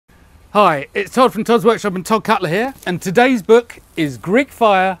Hi, it's Todd from Todd's Workshop and Todd Cutler here, and today's book is Greek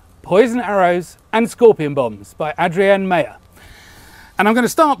Fire, Poison Arrows and Scorpion Bombs by Adrienne Mayer. And I'm going to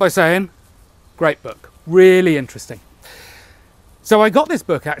start by saying, great book, really interesting. So I got this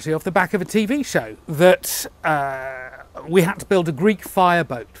book actually off the back of a TV show that we had to build a Greek fire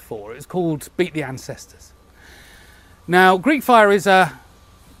boat for. It was called Beat the Ancestors. Now, Greek fire is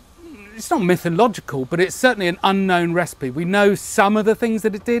it's not mythological, but it's certainly an unknown recipe. We know some of the things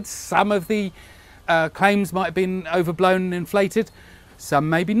that it did. Some of the claims might have been overblown and inflated. Some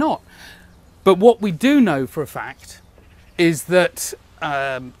maybe not. But what we do know for a fact is that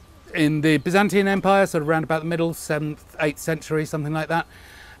in the Byzantine Empire, sort of around about the middle 7th, 8th century, something like that,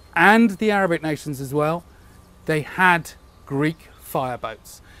 and the Arabic nations as well, they had Greek fire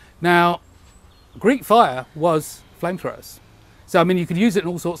boats. Now, Greek fire was flamethrowers. So, I mean, you could use it in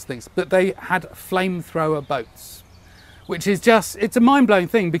all sorts of things, but they had flamethrower boats, which is just, it's a mind-blowing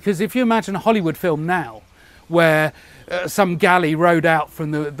thing, because if you imagine a Hollywood film now where some galley rowed out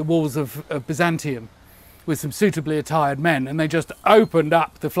from the walls of Byzantium with some suitably attired men, and they just opened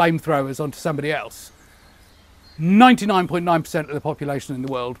up the flamethrowers onto somebody else, 99.9% of the population in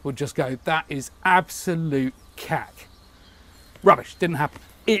the world would just go, that is absolute cack. Rubbish, didn't happen.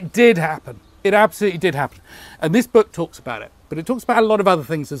 It did happen. It absolutely did happen. And this book talks about it, but it talks about a lot of other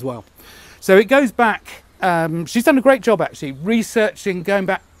things as well. So it goes back, she's done a great job actually, researching, going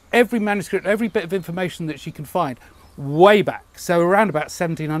back every manuscript, every bit of information that she can find, way back. So around about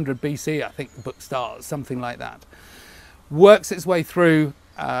 1700 BC, I think the book starts, something like that. Works its way through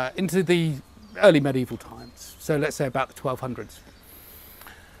into the early medieval times. So let's say about the 1200s.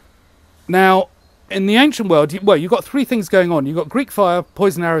 Now, in the ancient world, well, you've got three things going on. You've got Greek fire,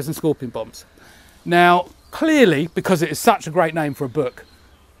 poison arrows and scorpion bombs. Now, clearly, because it is such a great name for a book,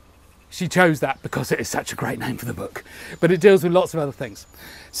 she chose that because it is such a great name for the book. But it deals with lots of other things.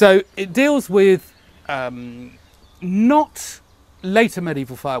 So it deals with not later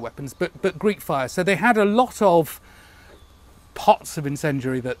medieval fire weapons, but Greek fire. So they had a lot of pots of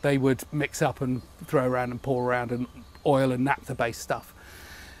incendiary that they would mix up and throw around and pour around, and oil and naphtha-based stuff.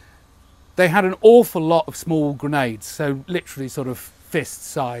 They had an awful lot of small grenades, so literally sort of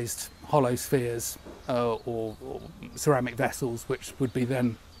fist-sized hollow spheres or ceramic vessels, which would be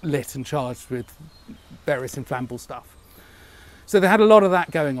then lit and charged with various inflammable stuff. So they had a lot of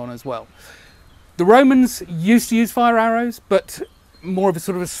that going on as well. The Romans used to use fire arrows, but more of a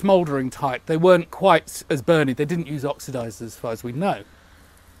sort of a smouldering type. They weren't quite as burny. They didn't use oxidizers as far as we know.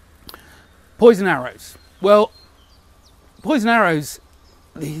 Poison arrows. Well, poison arrows,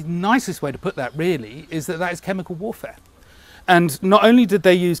 the nicest way to put that really is that is chemical warfare. And not only did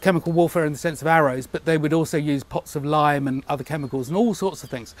they use chemical warfare in the sense of arrows, but they would also use pots of lime and other chemicals and all sorts of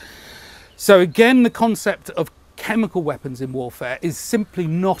things. So again, the concept of chemical weapons in warfare is simply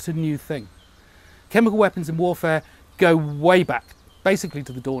not a new thing. Chemical weapons in warfare go way back, basically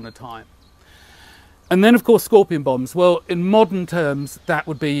to the dawn of time. And then of course scorpion bombs. Well, in modern terms, that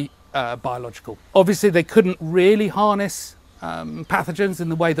would be biological. Obviously they couldn't really harness pathogens in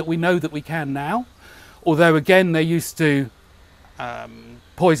the way that we know that we can now. Although again, they used to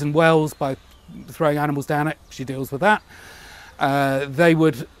poison wells by throwing animals down it. She deals with that. They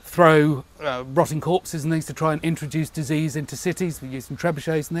would throw rotting corpses and things to try and introduce disease into cities. We use some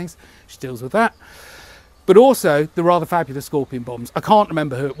trebuchets and things. She deals with that. But also the rather fabulous scorpion bombs. I can't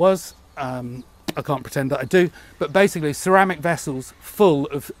remember who it was. I can't pretend that I do. But basically ceramic vessels full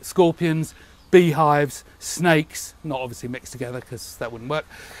of scorpions, beehives, snakes, not obviously mixed together because that wouldn't work,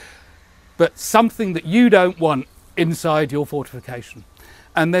 but something that you don't want inside your fortification.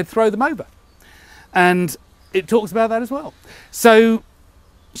 And they'd throw them over. And it talks about that as well. So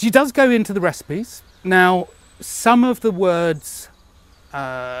she does go into the recipes. Now, some of the words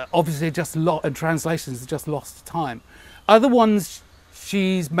obviously just and translations are just lost to time. Other ones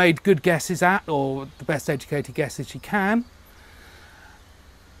she's made good guesses at, or the best educated guesses she can.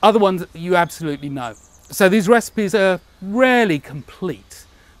 Other ones you absolutely know. So these recipes are rarely complete,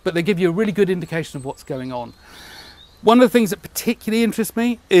 but they give you a really good indication of what's going on. One of the things that particularly interests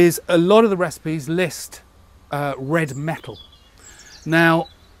me is a lot of the recipes list red metal. Now,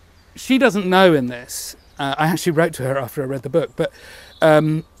 she doesn't know in this, I actually wrote to her after I read the book, but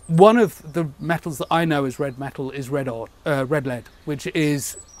one of the metals that I know as red metal is red lead, which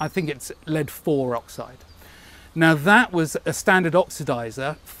is, I think it's lead 4 oxide. Now that was a standard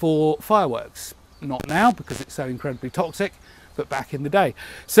oxidizer for fireworks. Not now because it's so incredibly toxic, but back in the day.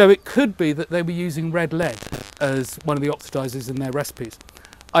 So it could be that they were using red lead as one of the oxidizers in their recipes.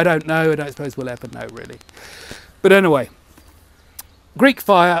 I don't know, I don't suppose we'll ever know really. But anyway, Greek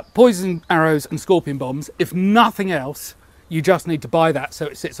fire, poison arrows and scorpion bombs, if nothing else, You just need to buy that so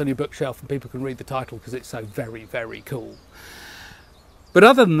it sits on your bookshelf and people can read the title because it's so very, very cool. But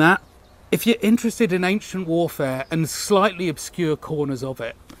other than that, if you're interested in ancient warfare and slightly obscure corners of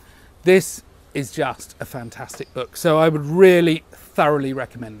it, this is just a fantastic book. So I would really thoroughly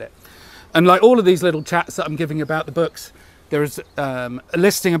recommend it. And like all of these little chats that I'm giving about the books, there is a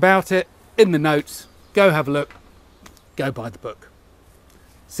listing about it in the notes. Go have a look. Go buy the book.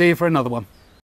 See you for another one.